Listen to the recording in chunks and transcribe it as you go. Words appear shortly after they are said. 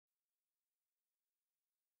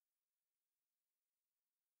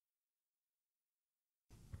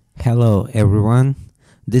Hello everyone,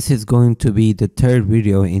 this is going to be the third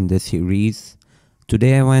video in the series.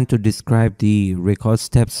 Today I want to describe the record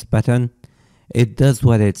steps button. It does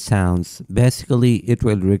what it sounds. Basically, it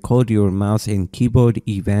will record your mouse and keyboard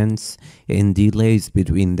events and delays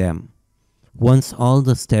between them. Once all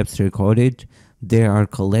the steps recorded, they are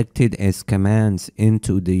collected as commands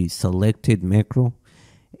into the selected macro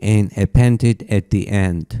and appended at the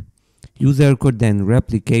end. User could then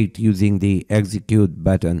replicate using the execute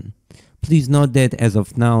button. Please note that as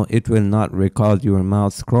of now, it will not record your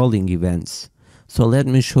mouse scrolling events. So let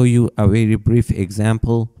me show you a very brief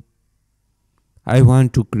example. I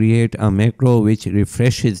want to create a macro which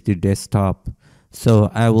refreshes the desktop.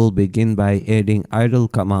 So I will begin by adding idle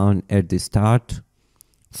command at the start.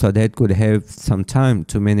 So that could have some time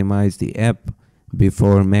to minimize the app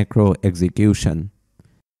before macro execution.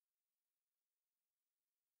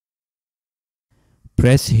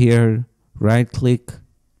 Press here, right click,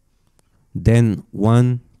 then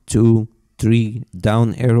 1, 2, 3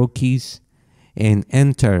 down arrow keys and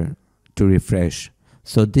enter to refresh.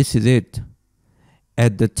 So this is it.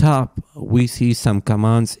 At the top we see some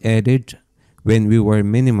commands added when we were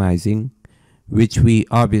minimizing, which we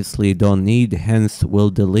obviously don't need, hence we'll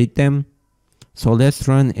delete them. So let's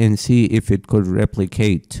run and see if it could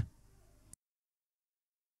replicate.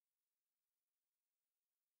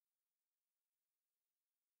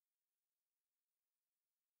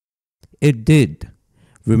 It did.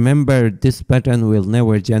 Remember, this button will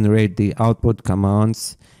never generate the output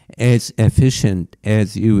commands as efficient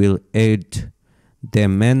as you will add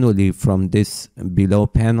them manually from this below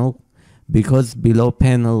panel, because below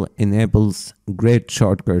panel enables great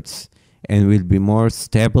shortcuts and will be more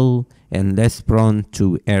stable and less prone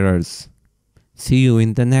to errors. See you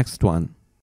in the next one.